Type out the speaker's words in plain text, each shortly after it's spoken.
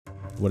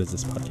what is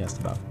this podcast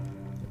about?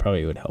 It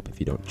probably would help if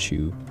you don't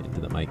chew into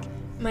the mic.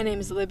 My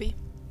name is Libby.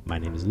 My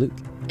name is Luke.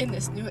 In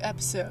this new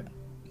episode.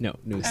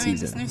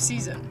 This new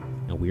season.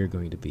 And we are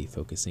going to be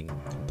focusing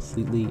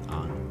completely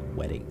on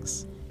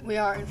weddings. We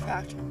are, in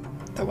fact,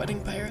 the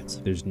Wedding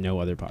Pirates. There's no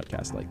other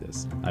podcast like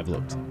this. I've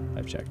looked.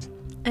 I've checked.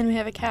 And we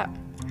have a cat.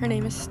 Her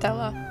name is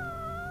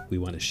Stella. We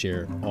want to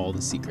share all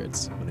the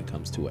secrets when it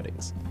comes to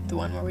weddings. The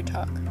one where we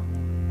talk.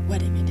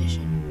 Wedding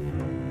edition.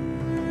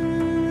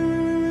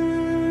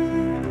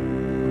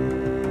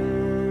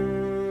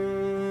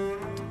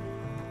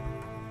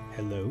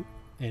 Hello,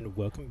 and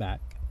welcome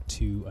back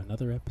to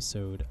another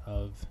episode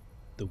of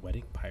The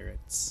Wedding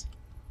Pirates.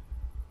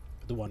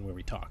 The one where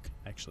we talk,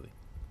 actually.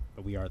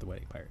 But we are the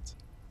Wedding Pirates.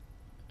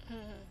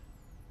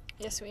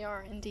 Yes, we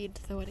are indeed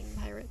the Wedding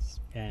Pirates.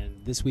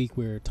 And this week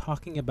we're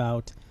talking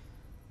about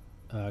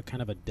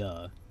kind of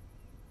a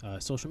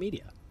social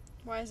media.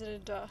 Why is it a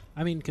duh?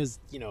 I mean, because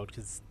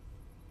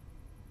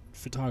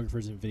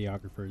photographers and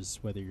videographers,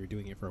 whether you're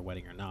doing it for a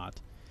wedding or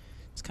not,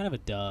 it's kind of a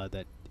duh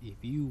that if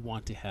you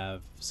want to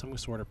have some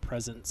sort of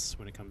presence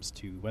when it comes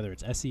to whether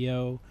it's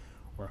SEO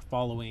or a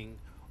following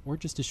or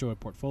just to show a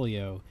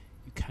portfolio,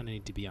 you kind of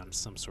need to be on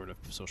some sort of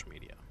social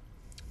media.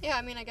 Yeah,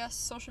 I mean, I guess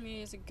social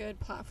media is a good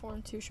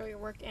platform to show your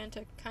work and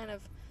to kind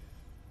of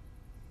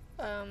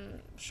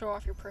show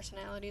off your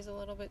personalities a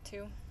little bit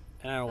too.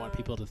 And I don't want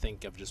people to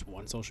think of just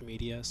one social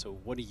media. So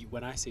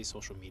when I say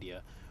social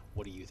media,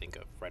 what do you think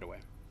of right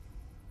away?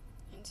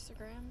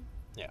 Instagram?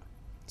 Yeah.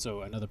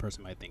 So another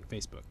person might think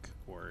Facebook,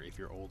 or if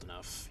you're old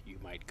enough, you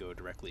might go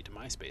directly to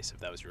MySpace if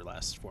that was your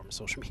last form of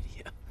social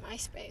media.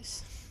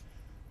 MySpace.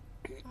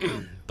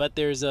 But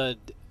there's I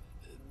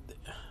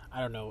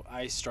don't know,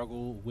 I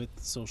struggle with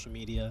social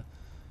media.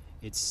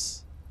 I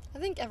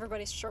think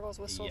everybody struggles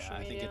with social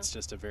media. I think it's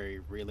just a very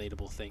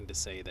relatable thing to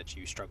say that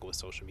you struggle with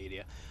social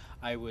media.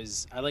 I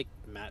like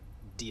Matt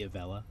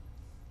D'Avella,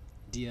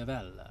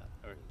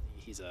 or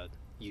he's a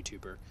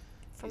YouTuber.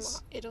 From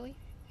Italy?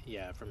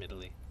 Yeah, from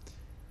Italy.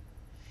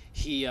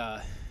 He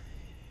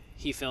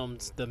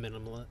filmed the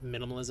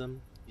minimalism.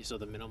 So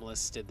the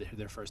Minimalists did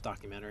their first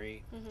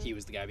documentary. Mm-hmm. He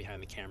was the guy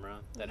behind the camera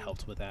that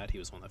helped with that. He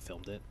was the one that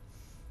filmed it.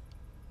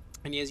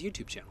 And he has a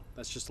YouTube channel.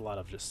 That's just a lot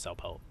of just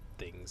self-help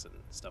things and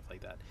stuff like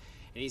that.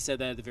 And he said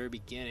that at the very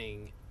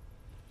beginning,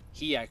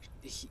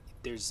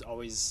 there's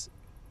always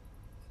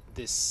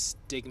this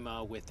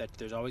stigma with that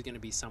there's always going to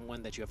be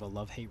someone that you have a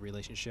love-hate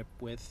relationship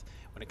with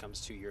when it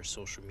comes to your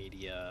social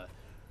media,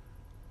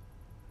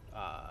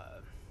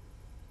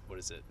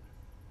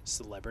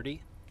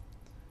 celebrity.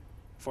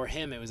 For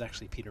him, it was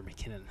actually Peter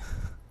McKinnon.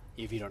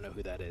 If you don't know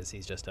who that is,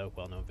 he's just a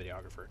well-known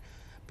videographer.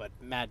 But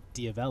Matt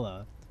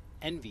D'Avella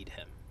envied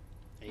him.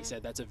 And he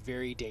said that's a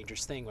very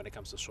dangerous thing when it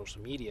comes to social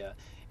media.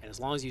 And as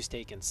long as you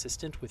stay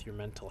consistent with your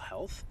mental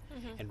health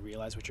and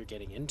realize what you're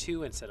getting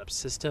into and set up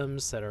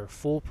systems that are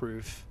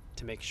foolproof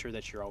to make sure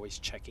that you're always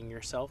checking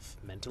yourself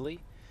mentally,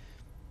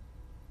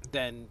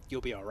 then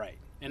you'll be all right.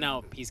 And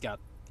now he's got,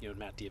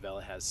 Matt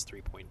D'Avella has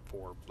 3.4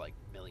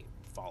 million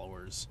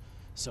followers.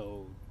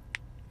 So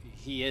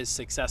he is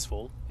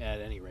successful at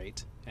any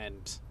rate.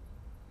 And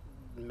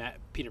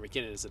Peter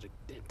McKinnon is an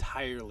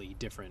entirely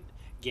different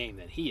game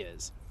than he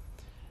is.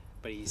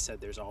 But he said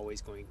there's always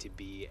going to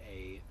be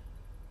a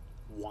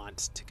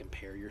want to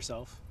compare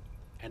yourself.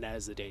 And that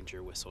is the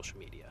danger with social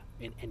media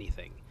in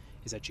anything,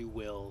 is that you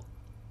will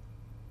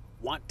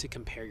want to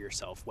compare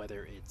yourself,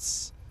 whether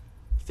it's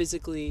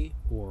physically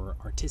or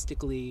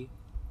artistically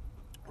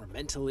or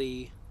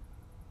mentally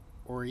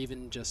or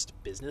even just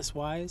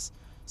business-wise.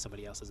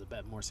 Somebody else has a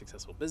more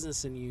successful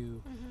business than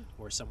you,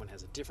 or someone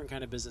has a different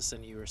kind of business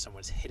than you, or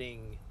someone's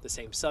hitting the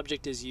same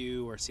subject as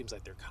you, or it seems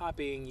like they're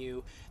copying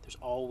you. There's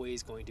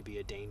always going to be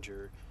a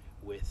danger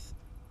with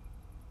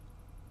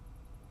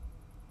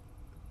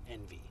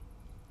envy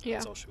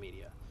on social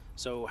media.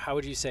 So how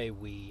would you say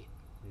we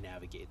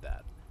navigate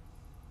that?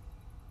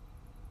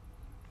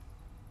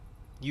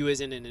 You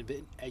as an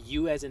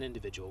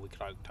individual, we could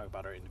talk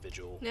about our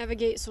individual.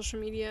 Navigate social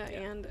media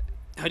and...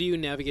 How do you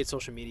navigate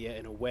social media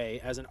in a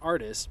way as an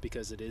artist,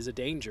 because it is a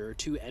danger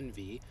to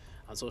envy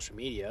on social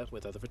media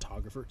with other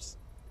photographers?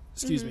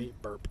 Excuse me,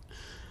 burp.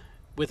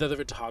 With other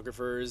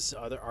photographers,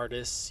 other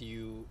artists,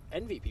 you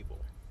envy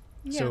people.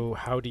 Yeah. So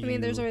how do you... I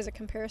mean, there's always a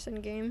comparison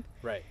game.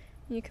 Right.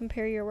 You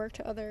compare your work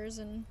to others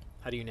and...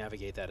 How do you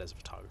navigate that as a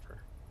photographer?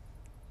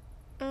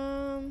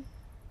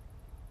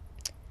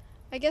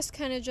 I guess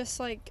kind of just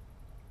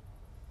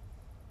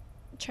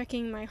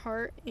checking my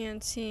heart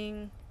and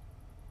seeing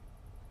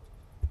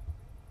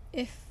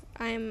if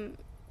I'm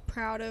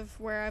proud of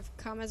where I've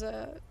come as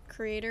a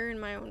creator in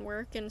my own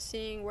work and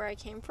seeing where I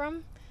came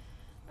from,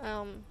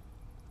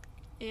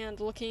 and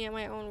looking at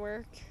my own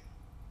work.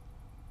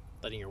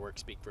 Letting your work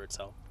speak for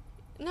itself?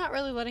 Not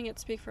really letting it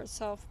speak for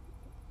itself,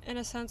 in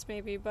a sense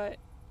maybe, but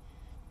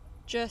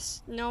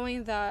just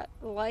knowing that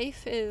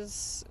life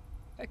is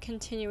a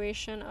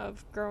continuation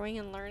of growing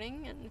and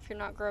learning, and if you're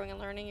not growing and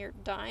learning, you're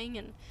dying,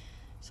 and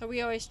so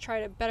we always try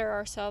to better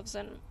ourselves,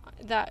 and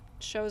that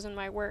shows in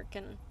my work.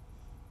 And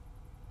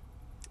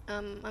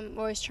I'm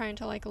always trying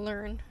to like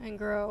learn and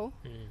grow.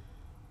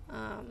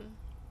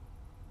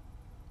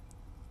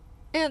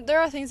 And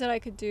there are things that I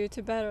could do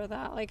to better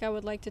that. Like I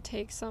would like to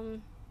take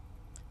some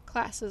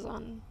classes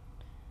on,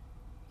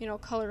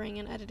 coloring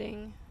and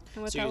editing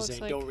and what So that you're looks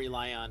saying like. don't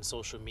rely on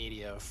social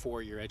media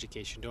for your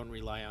education. Don't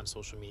rely on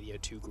social media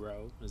to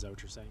grow. Is that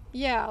what you're saying?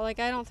 Yeah, like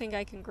I don't think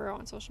I can grow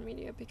on social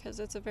media because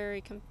it's a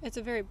very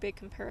big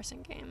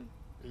comparison game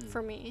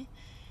for me.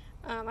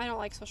 I don't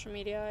like social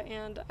media,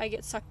 and I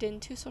get sucked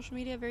into social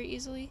media very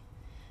easily.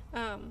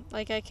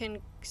 Like I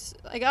can,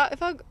 like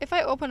if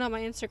I open up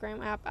my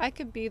Instagram app, I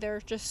could be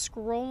there just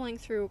scrolling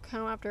through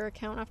account after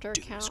account after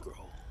account.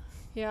 Scroll.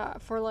 Yeah,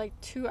 for like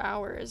 2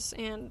 hours,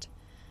 and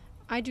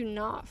I do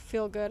not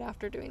feel good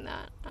after doing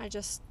that. I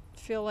just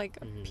feel like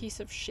a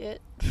piece of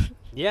shit.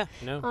 Yeah,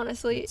 no.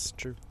 Honestly, it's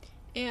true.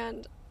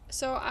 And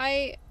so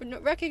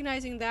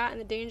recognizing that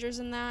and the dangers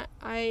in that,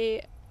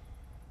 I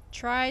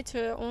try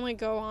to only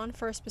go on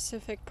for a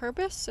specific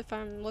purpose if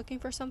I'm looking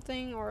for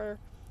something or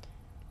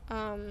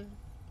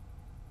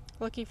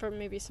looking for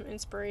maybe some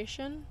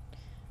inspiration.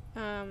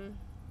 And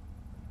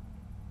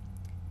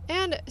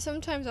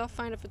sometimes I'll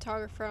find a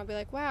photographer, I'll be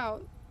like,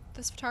 wow,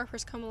 this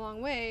photographer's come a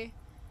long way.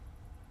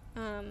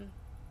 And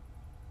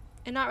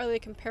not really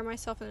compare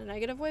myself in a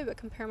negative way, but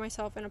compare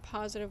myself in a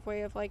positive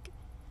way of like,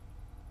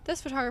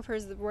 this photographer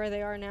is where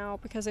they are now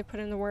because they put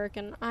in the work,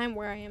 and I'm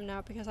where I am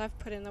now because I've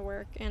put in the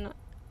work, and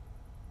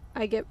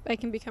I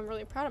can become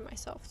really proud of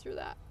myself through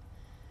that.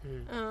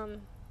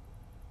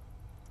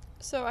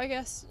 So I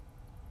guess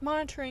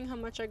monitoring how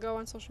much I go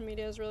on social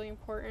media is really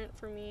important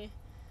for me.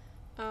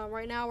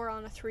 Right now we're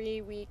on a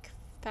 3-week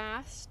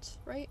fast,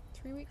 right?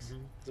 3 weeks?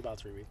 It's about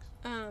 3 weeks.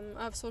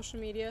 Of social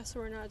media,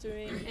 so we're not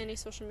doing any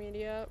social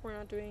media. We're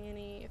not doing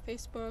any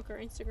Facebook or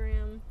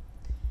Instagram.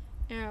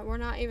 We're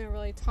not even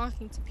really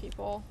talking to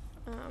people.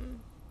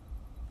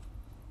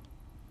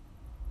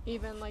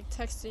 Even like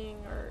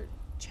texting or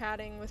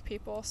chatting with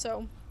people.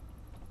 So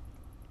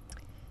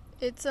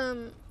it's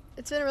been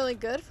really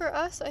good for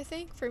us, I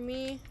think. For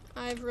me,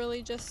 I've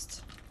really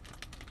just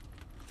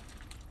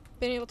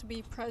been able to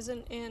be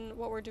present in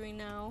what we're doing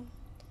now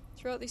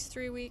throughout these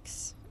 3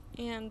 weeks,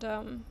 and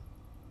I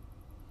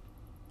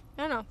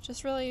don't know,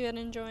 just really been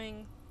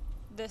enjoying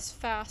this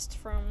fast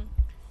from.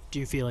 Do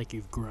you feel like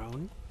you've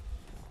grown?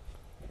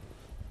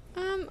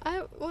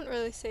 I wouldn't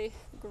really say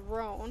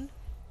grown.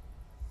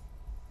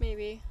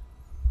 Maybe.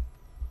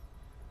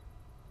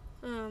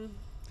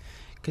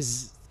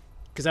 Because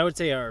I would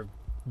say our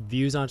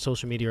views on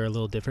social media are a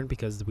little different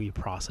because we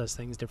process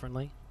things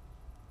differently.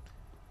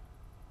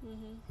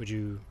 Would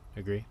you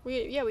agree?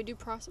 We do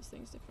process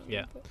things differently.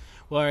 Yeah.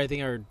 Well, I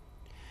think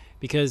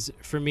because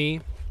for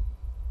me,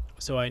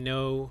 so I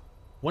know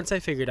once I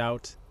figured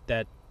out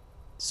that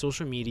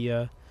social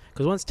media,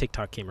 because once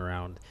TikTok came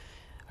around,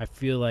 I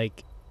feel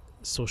like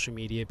social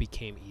media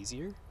became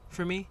easier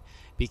for me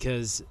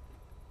because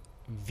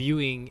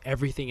viewing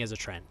everything as a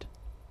trend.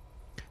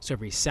 So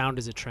every sound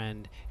is a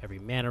trend, every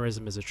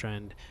mannerism is a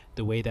trend.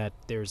 The way that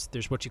there's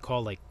what you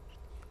call like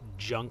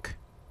junk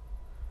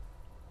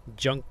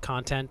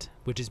content,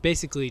 which is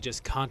basically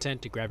just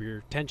content to grab your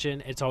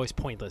attention. It's always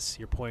pointless.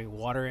 You're pouring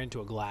water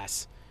into a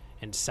glass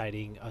and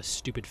citing a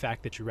stupid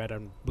fact that you read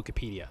on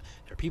Wikipedia.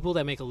 There are people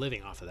that make a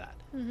living off of that.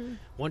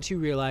 Once you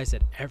realize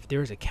that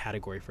there's a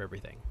category for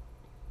everything,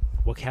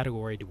 what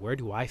category, where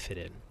do I fit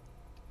in?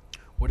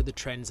 What are the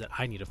trends that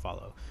I need to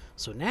follow?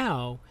 So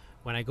now,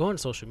 when I go on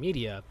social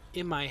media,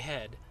 in my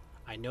head,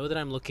 I know that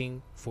I'm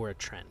looking for a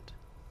trend.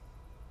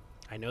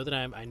 I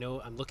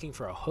know I'm looking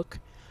for a hook.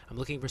 I'm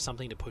looking for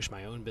something to push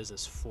my own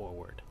business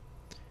forward.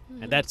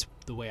 And that's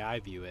the way I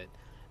view it.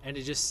 And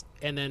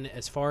then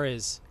as far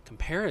as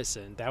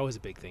comparison, that was a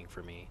big thing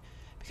for me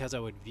because I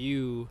would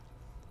view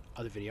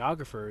other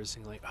videographers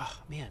and like, oh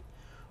man,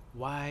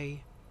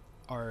 why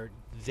are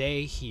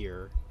they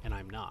here and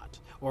I'm not?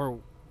 Or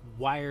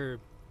why are,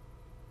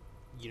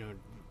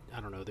 I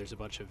don't know, there's a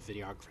bunch of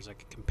videographers I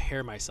could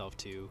compare myself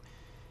to.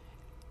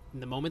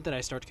 And the moment that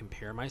I start to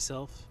compare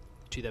myself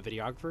to that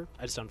videographer,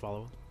 I just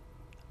unfollow him.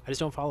 I just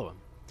don't follow him.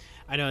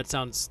 I know it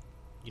sounds,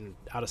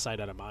 out of sight,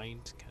 out of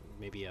mind, kind of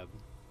maybe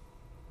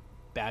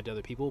bad to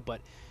other people,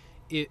 but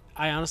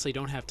I honestly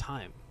don't have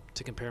time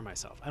to compare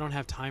myself. I don't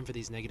have time for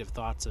these negative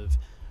thoughts of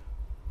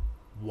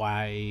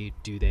why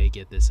do they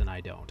get this and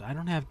I don't.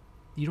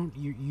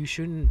 You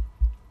shouldn't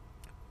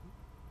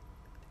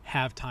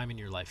have time in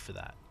your life for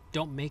that.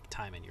 Don't make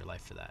time in your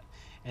life for that.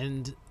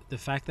 And the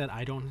fact that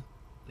I don't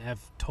have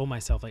told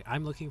myself, like,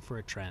 I'm looking for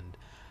a trend,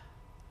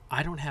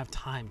 I don't have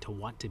time to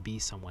want to be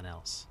someone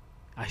else.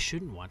 I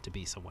shouldn't want to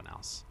be someone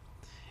else.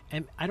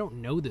 And I don't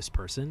know this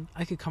person.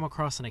 I could come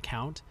across an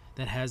account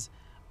that has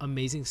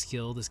amazing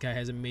skill. This guy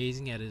has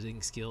amazing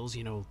editing skills.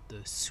 The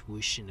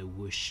swoosh and the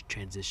whoosh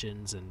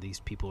transitions, and these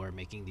people are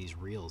making these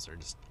reels are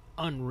just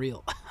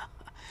unreal.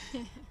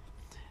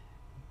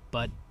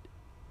 But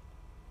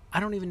I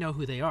don't even know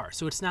who they are.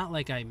 So it's not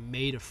like I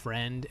made a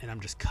friend and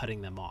I'm just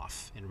cutting them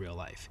off in real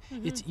life.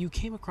 It's you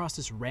came across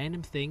this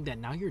random thing that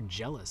now you're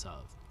jealous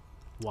of.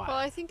 Why? Well,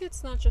 I think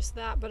it's not just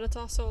that, but it's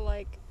also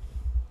like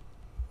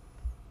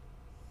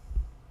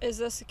is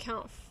this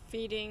account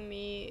feeding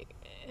me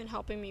and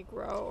helping me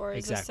grow, or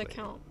is Exactly. this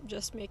account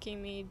just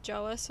making me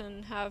jealous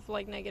and have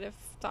like negative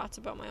thoughts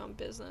about my own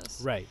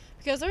business? Right.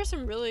 Because there are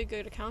some really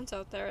good accounts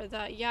out there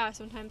that, yeah,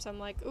 sometimes I'm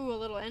like, ooh, a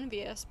little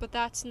envious, but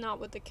that's not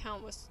what the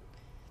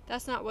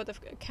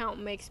account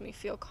makes me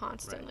feel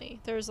constantly.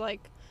 Right. There's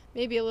like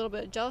maybe a little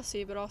bit of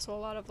jealousy, but also a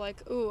lot of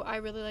like, ooh, I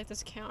really like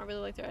this account. I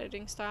really like their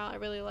editing style.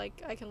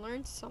 I can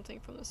learn something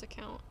from this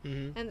account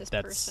Mm-hmm. and this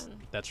That's person.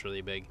 that's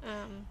really big.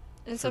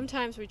 And For-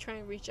 sometimes we try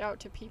and reach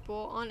out to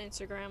people on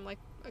Instagram, like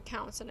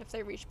accounts, and if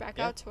they reach back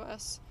Yeah. out to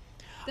us,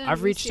 then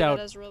I've we reached see that out-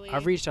 as really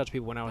I've reached out to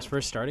people when I was first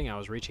beneficial. starting. I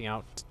was reaching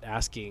out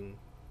asking,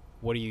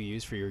 what do you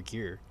use for your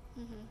gear?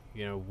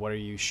 You know, what are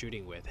you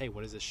shooting with? Hey,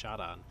 what is this shot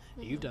on?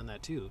 You've done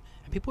that too.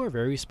 And people are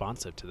very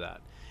responsive to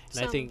that.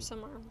 And I think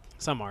some are.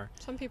 some are.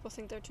 Some people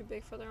think they're too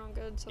big for their own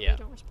good, so Yeah. they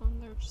don't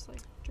respond. They're just like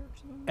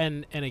jerks.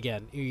 And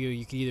again,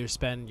 you could either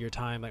spend your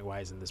time like, why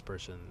isn't this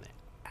person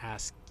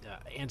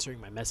answering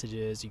my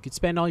messages? You could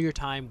spend all your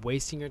time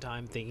wasting your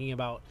time thinking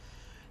about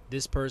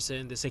this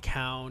person, this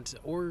account,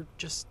 or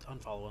just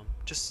unfollow them.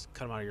 Just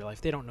cut them out of your life.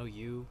 They don't know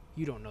you.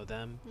 You don't know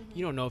them.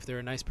 You don't know if they're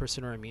a nice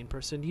person or a mean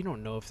person. You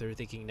don't know if they're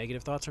thinking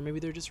negative thoughts, or maybe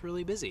they're just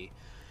really busy.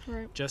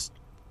 Right. Just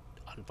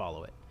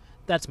unfollow it.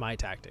 That's my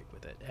tactic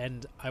with it.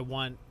 And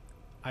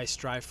I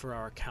strive for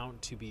our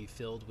account to be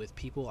filled with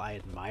people I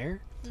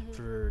admire.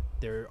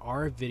 There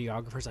are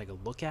videographers I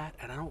could look at,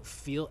 and I don't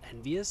feel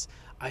envious.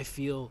 I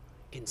feel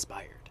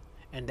inspired.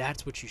 And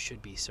that's what you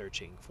should be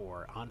searching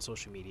for on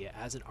social media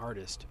as an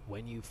artist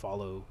when you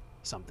follow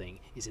something,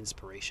 is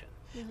inspiration.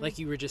 Like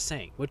you were just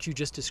saying, what you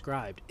just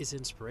described is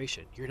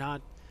inspiration.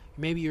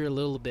 Maybe you're a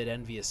little bit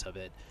envious of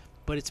it,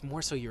 but it's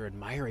more so you're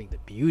admiring the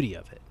beauty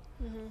of it.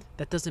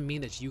 That doesn't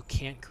mean that you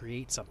can't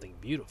create something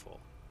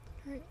beautiful.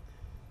 Right.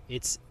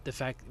 It's the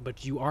fact,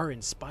 but you are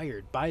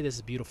inspired by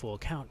this beautiful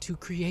account to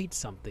create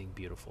something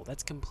beautiful.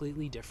 That's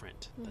completely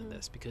different than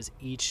this, because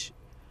each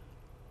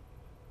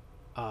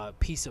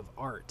piece of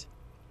art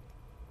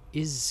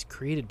is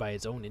created by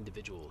its own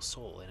individual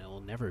soul, and it will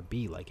never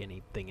be like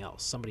anything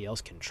else. Somebody else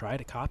can try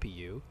to copy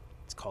you.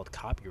 It's called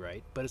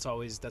copyright, but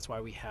that's why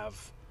we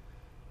have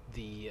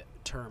the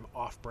term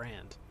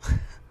off-brand.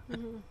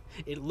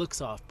 It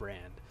looks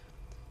off-brand.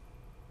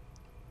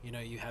 You know,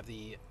 you have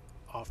the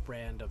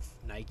off-brand of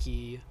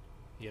Nike,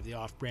 you have the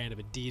off-brand of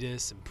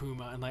Adidas and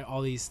Puma, and like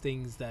all these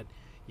things that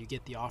you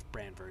get the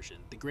off-brand version.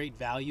 The Great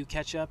Value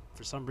ketchup,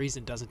 for some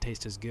reason, doesn't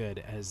taste as good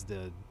as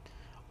the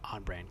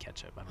on-brand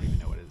ketchup. I don't even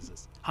know what it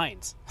is.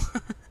 Heinz.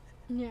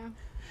 Yeah.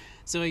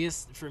 So I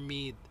guess for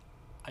me,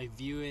 I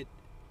view it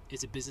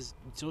as a business.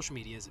 Social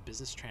media is a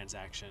business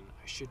transaction.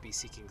 I should be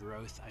seeking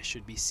growth. I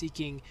should be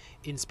seeking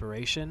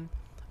inspiration.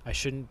 I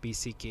shouldn't be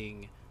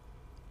seeking.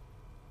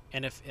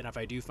 And if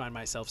I do find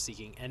myself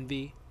seeking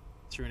envy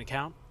through an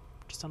account,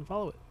 just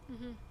unfollow it.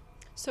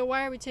 So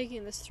why are we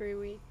taking this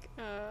 3-week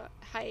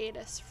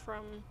hiatus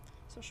from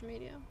social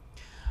media?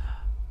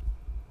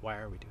 Why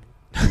are we doing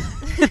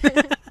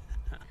it?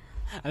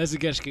 That's a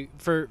good.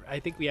 I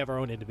think we have our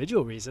own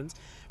individual reasons.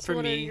 So For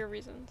what me, are your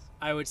reasons?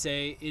 I would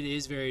say it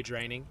is very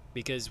draining,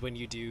 because when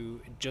you do,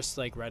 just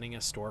like running a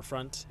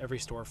storefront, every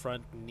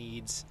storefront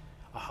needs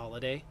a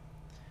holiday.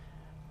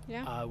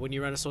 Yeah. When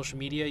you run a social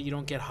media, you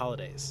don't get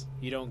holidays.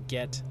 You don't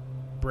get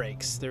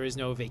breaks. There is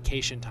no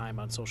vacation time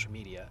on social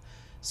media.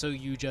 So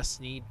you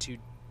just need to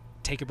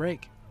take a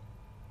break.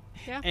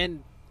 Yeah.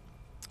 And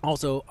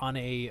also on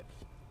a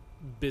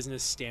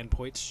business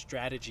standpoint,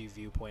 strategy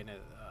viewpoint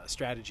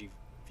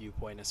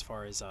as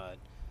far as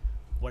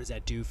what does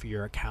that do for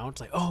your account?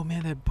 Like, oh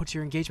man, that puts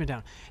your engagement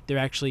down. There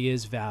actually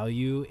is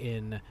value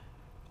in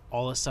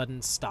all of a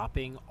sudden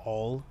stopping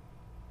all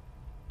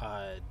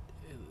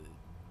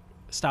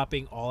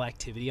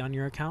activity on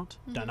your account,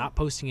 not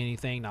posting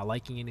anything, not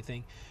liking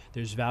anything.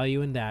 There's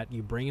value in that.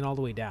 You bring it all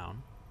the way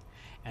down,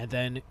 and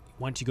then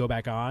once you go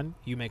back on,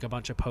 you make a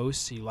bunch of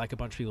posts, you like a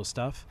bunch of people's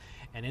stuff,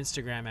 and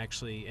Instagram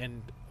actually,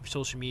 and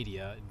social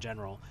media in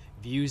general,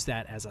 views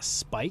that as a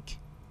spike.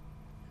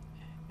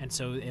 And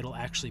so it'll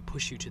actually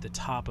push you to the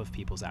top of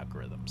people's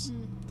algorithms.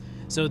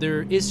 So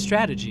there is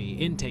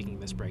strategy in taking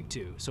this break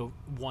too. So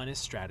 1 is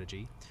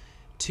strategy.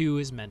 2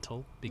 is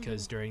mental,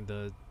 because during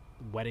the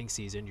wedding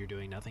season, you're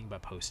doing nothing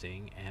but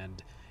posting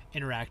and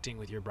interacting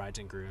with your brides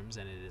and grooms,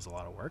 and it is a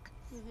lot of work.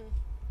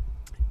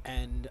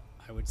 And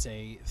I would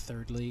say,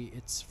 thirdly,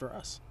 it's for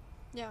us.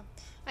 Yeah.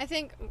 I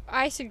think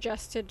I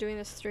suggested doing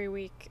this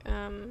 3-week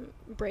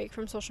break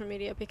from social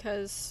media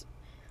because...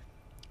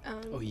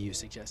 You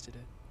suggested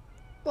it?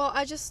 Well,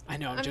 I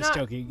know, I'm just not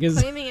joking.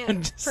 claiming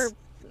it just, for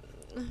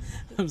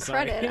I'm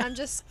sorry. credit. I'm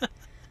just...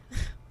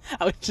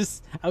 I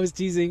was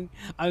teasing.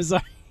 I'm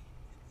sorry.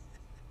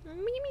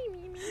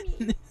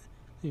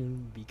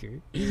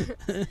 Beaker.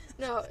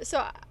 No,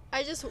 so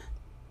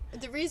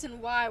the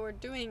reason why we're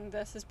doing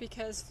this is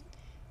because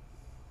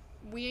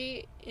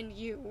we're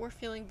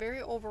feeling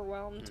very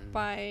overwhelmed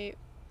by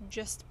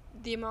just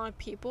the amount of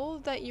people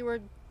that you were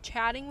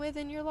chatting with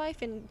in your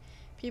life, and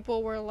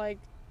people were like,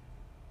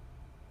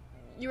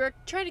 you were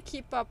trying to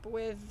keep up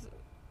with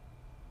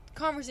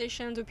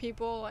conversations with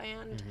people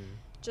and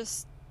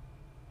just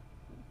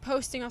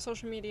posting on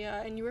social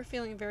media and you were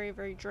feeling very,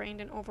 very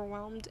drained and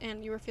overwhelmed,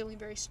 and you were feeling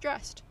very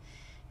stressed,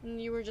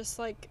 and you were just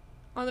like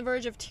on the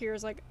verge of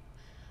tears. Like,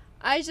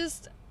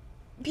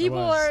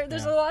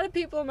 there's a lot of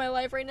people in my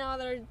life right now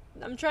that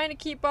I'm trying to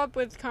keep up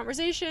with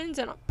conversations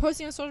and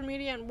posting on social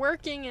media and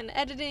working and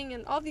editing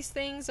and all these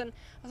things, and I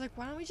was like,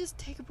 why don't we just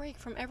take a break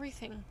from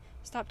everything?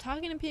 Stop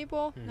talking to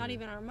people, not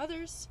even our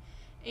mothers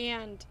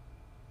and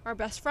our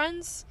best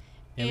friends.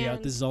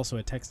 And this is also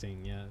a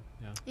texting,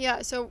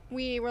 Yeah, so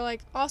we were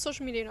like, all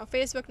social media, no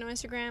Facebook, no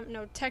Instagram,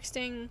 no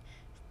texting,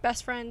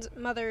 best friends,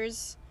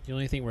 mothers. The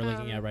only thing we're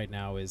looking at right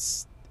now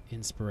is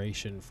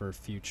inspiration for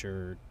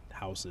future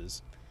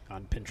houses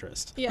on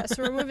Pinterest. Yeah,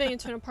 so we're moving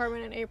into an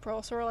apartment in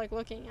April, so we're like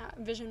looking at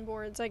vision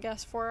boards, I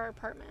guess, for our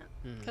apartment,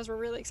 because we're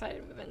really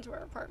excited to move into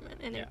our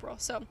apartment in April.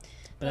 So,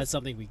 but that's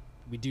something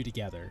we do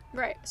together.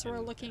 Right. So we're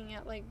looking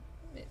at like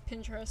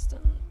Pinterest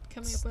and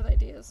coming up with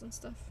ideas and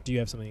stuff. Do you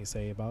have something to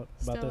say about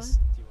Stella? this?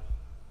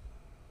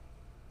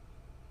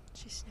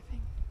 She's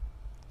sniffing.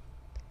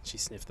 She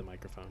sniffed the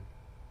microphone.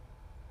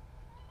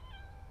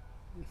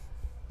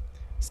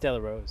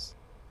 Stella Rose,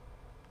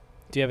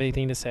 do you have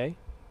anything to say?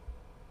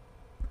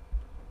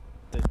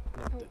 I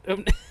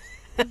don't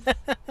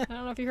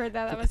know if you heard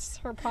that. That was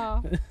her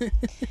paw.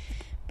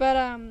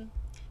 But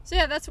so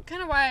yeah, that's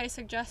kind of why I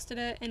suggested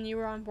it, and you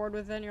were on board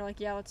with it, and you're like,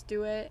 yeah, let's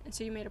do it. And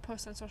so you made a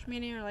post on social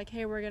media, and you're like,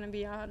 hey, we're gonna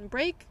be on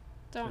break.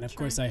 And of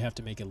course I have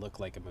to make it look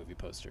like a movie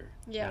poster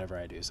whenever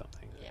I do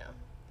something. Yeah.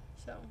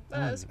 So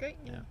that was great.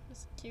 Yeah. It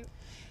was cute.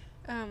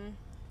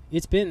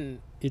 It's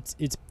been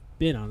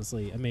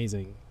honestly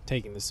amazing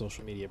taking the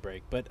social media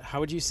break. But how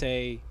would you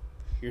say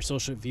your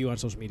social view on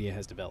social media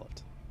has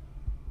developed?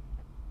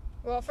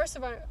 Well, first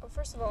of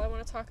all, I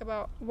want to talk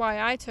about why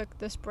I took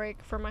this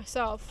break for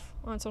myself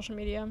on social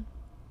media.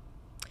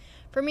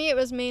 For me, it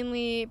was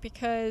mainly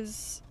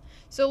because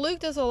Luke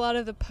does a lot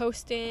of the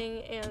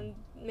posting and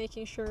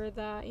making sure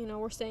that,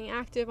 we're staying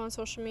active on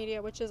social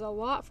media, which is a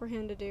lot for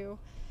him to do.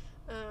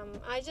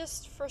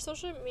 For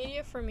social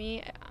media, for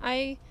me,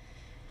 I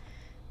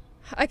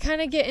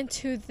kind of get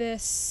into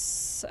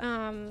this,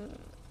 I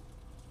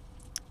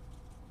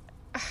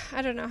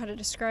don't know how to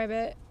describe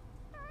it.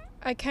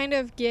 I kind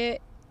of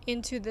get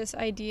into this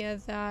idea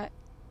that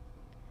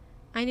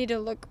I need to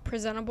look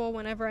presentable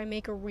whenever I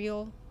make a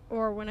reel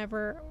or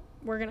whenever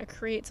we're going to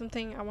create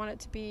something. I want it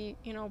to be,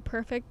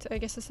 perfect. I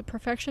guess it's the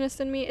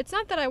perfectionist in me. It's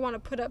not that I don't want to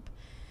put up,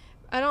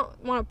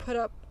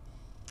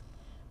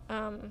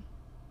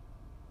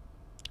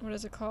 what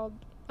is it called?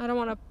 I don't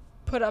want to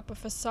put up a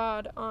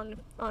facade on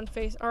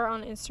Face or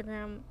on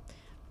Instagram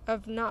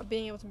of not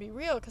being able to be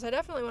real, because I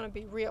definitely want to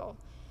be real.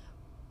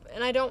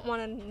 And I don't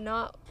want to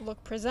not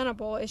look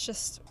presentable. It's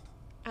just,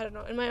 I don't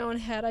know, in my own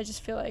head, I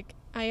just feel like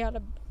I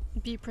gotta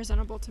be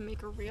presentable to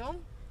make a reel.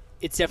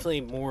 It's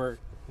definitely more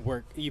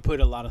work. You put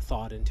a lot of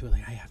thought into it.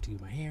 Like, I have to do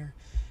my hair.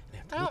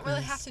 I don't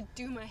really have to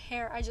do my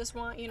hair. I just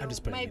want,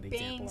 my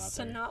bangs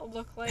to not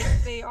look like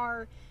they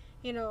are,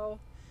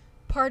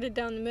 parted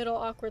down the middle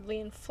awkwardly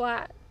and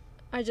flat.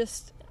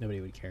 Nobody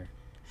would care.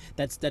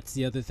 That's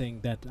the other thing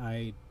that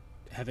I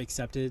have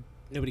accepted.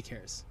 Nobody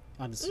cares.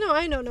 Honestly. No,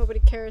 I know nobody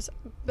cares,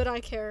 but I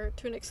care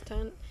to an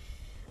extent.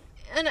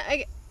 And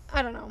I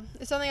don't know.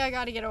 It's something I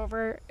got to get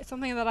over. It's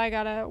something that I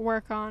got to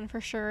work on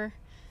for sure.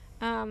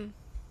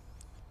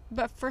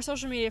 But for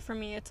social media, for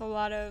me, it's a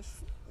lot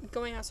of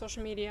going on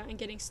social media and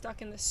getting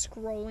stuck in the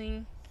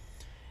scrolling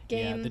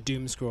game. Yeah, the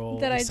doom scroll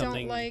that is I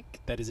something don't like.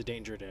 That is a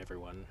danger to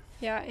everyone.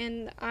 Yeah,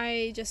 and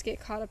I just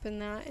get caught up in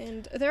that.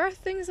 And there are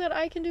things that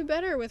I can do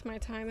better with my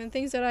time and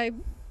things that I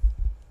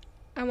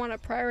want to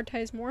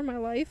prioritize more in my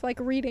life, like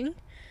reading,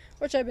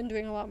 which I've been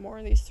doing a lot more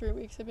in these 3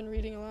 weeks. I've been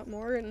reading a lot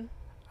more. And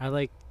I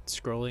like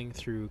scrolling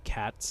through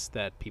cats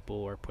that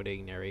people are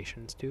putting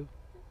narrations to.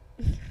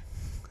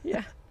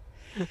 Yeah.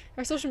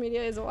 Our social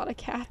media is a lot of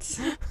cats.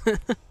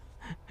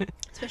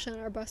 Especially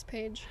on our bus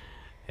page.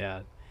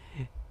 Yeah.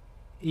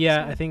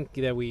 Yeah, so. I think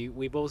that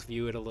we both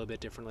view it a little bit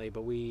differently,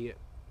 but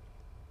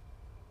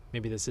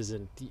maybe this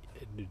isn't,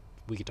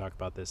 we could talk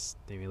about this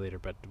maybe later,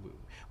 but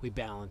we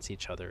balance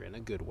each other in a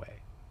good way.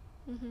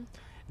 Mm-hmm.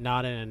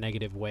 Not in a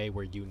negative way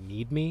where you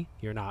need me.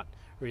 You're not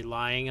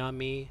relying on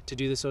me to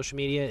do the social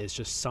media. It's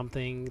just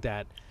something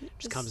that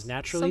just comes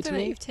naturally to me.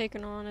 Something that you've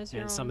taken on as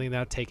your own. And something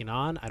that I've taken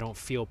on. I don't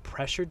feel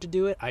pressured to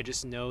do it. I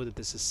just know that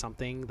this is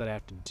something that I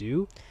have to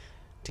do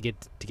to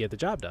get the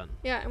job done.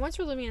 Yeah, and once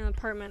we're living in an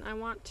apartment, I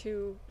want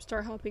to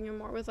start helping you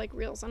more with like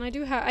reels. And I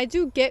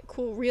do get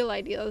cool reel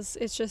ideas.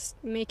 It's just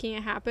making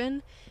it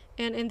happen.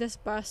 And in this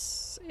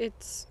bus,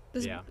 this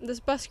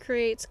bus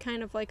creates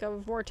kind of like a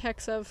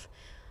vortex of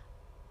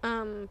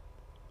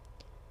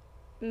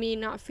me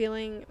not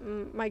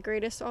feeling my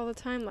greatest all the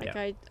time.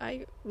 Like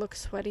I look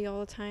sweaty all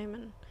the time,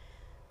 and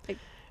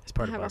it's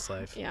part of bus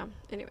life. Yeah.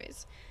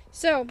 Anyways,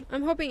 so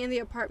I'm hoping in the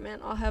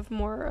apartment I'll have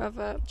more of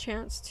a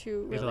chance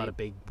to we have a lot of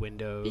big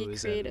windows. Be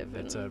creative.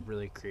 It's a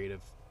really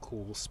creative,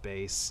 cool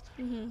space.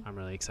 Mm-hmm. I'm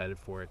really excited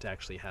for it to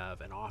actually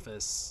have an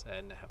office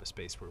and have a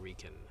space where we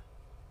can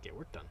get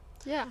work done.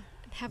 Yeah.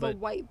 Have a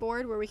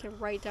whiteboard where we can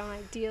write down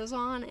ideas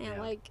on and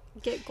like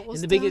get goals.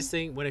 And the biggest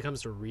thing when it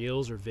comes to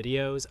reels or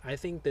videos, I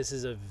think this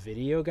is a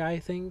video guy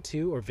thing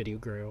too, or video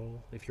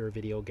girl if you're a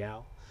video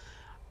gal.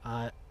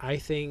 I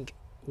think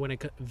when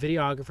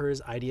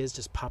videographers, ideas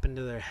just pop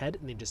into their head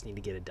and they just need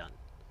to get it done.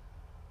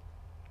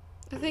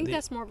 I think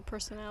that's more of a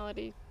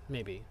personality.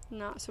 Maybe.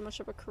 Not so much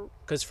of a career.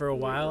 Because for a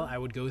while, I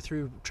would go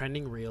through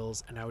trending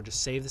reels and I would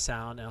just save the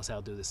sound and I'll say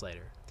I'll do this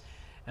later.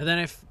 And then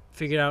I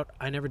figured out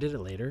I never did it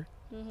later.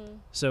 Mm-hmm.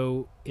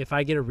 So if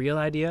I get a reel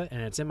idea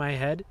and it's in my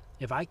head,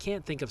 if I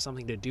can't think of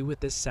something to do with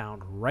this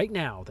sound right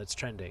now that's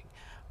trending,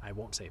 I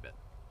won't save it.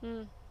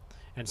 Mm.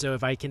 And so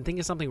if I can think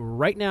of something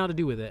right now to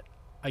do with it,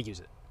 I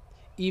use it.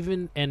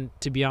 And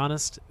to be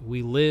honest,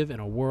 we live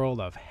in a world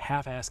of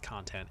half-assed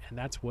content, and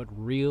that's what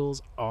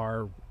reels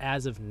are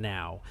as of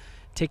now.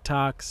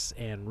 TikToks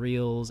and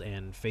reels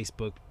and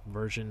Facebook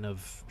version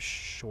of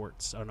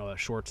shorts. Oh no,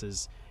 shorts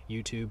is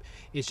YouTube.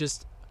 It's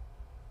just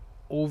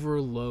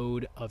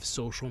overload of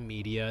social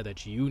media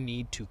that you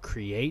need to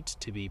create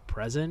to be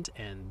present,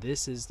 and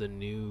this is the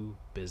new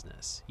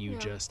business. You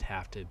just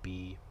have to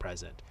be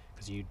present,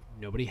 because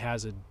nobody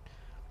has a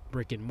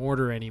brick and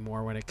mortar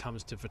anymore when it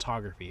comes to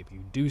photography. If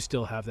you do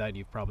still have that,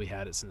 you've probably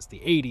had it since the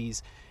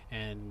 80s,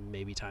 and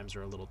maybe times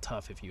are a little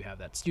tough if you have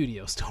that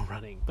studio still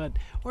running,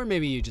 or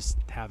maybe you just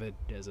have it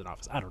as an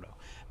office. I don't know.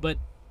 But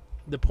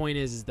the point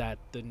is that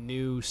the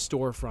new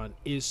storefront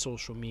is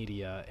social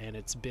media, and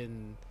it's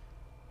been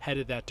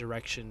headed that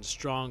direction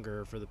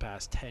stronger for the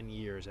past 10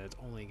 years, and it's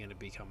only going to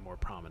become more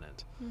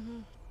prominent. Mm-hmm.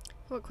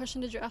 What question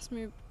did you ask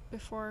me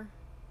before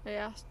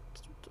I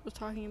was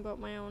talking about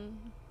my own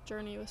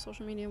journey with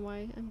social media,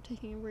 why I'm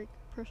taking a break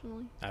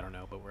personally? I don't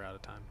know, but we're out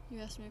of time. You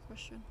asked me a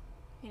question.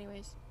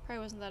 Anyways,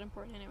 probably wasn't that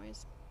important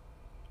anyways.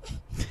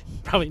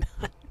 Probably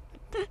not.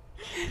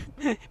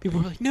 People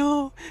were like,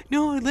 no,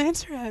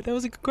 answer that. That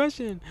was a good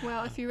question.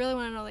 Well, if you really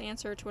want to know the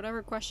answer to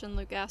whatever question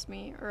Luke asked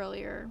me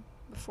earlier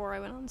before I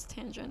went on this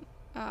tangent,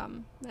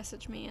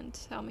 message me and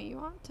tell me you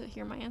want to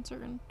hear my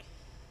answer, and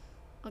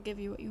I'll give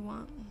you what you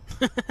want.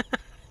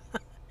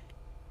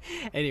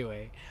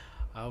 Anyway,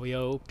 we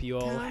hope you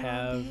all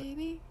have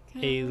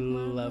a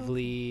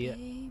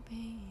lovely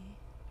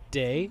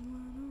day.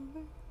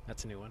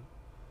 That's a new one.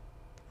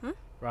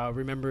 Huh?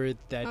 Remember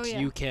that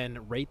you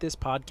can rate this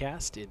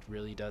podcast. It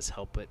really does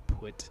help it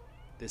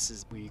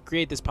we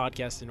create this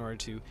podcast in order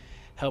to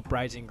help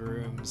brides and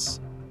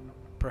grooms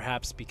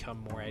perhaps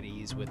become more at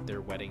ease with their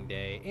wedding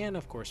day, and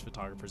of course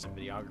photographers and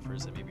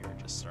videographers that maybe are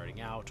just starting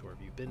out, or if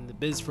you've been in the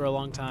biz for a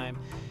long time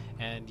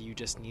and you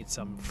just need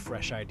some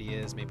fresh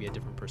ideas, maybe a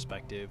different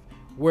perspective.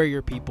 We're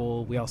your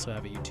people. We also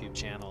have a YouTube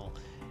channel,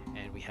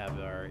 and we have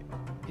our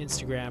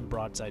Instagram,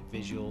 Broadside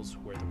Visuals.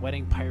 We're the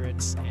Wedding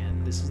Pirates,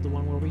 and this is the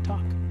one where we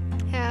talk.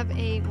 Have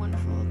a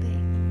wonderful day.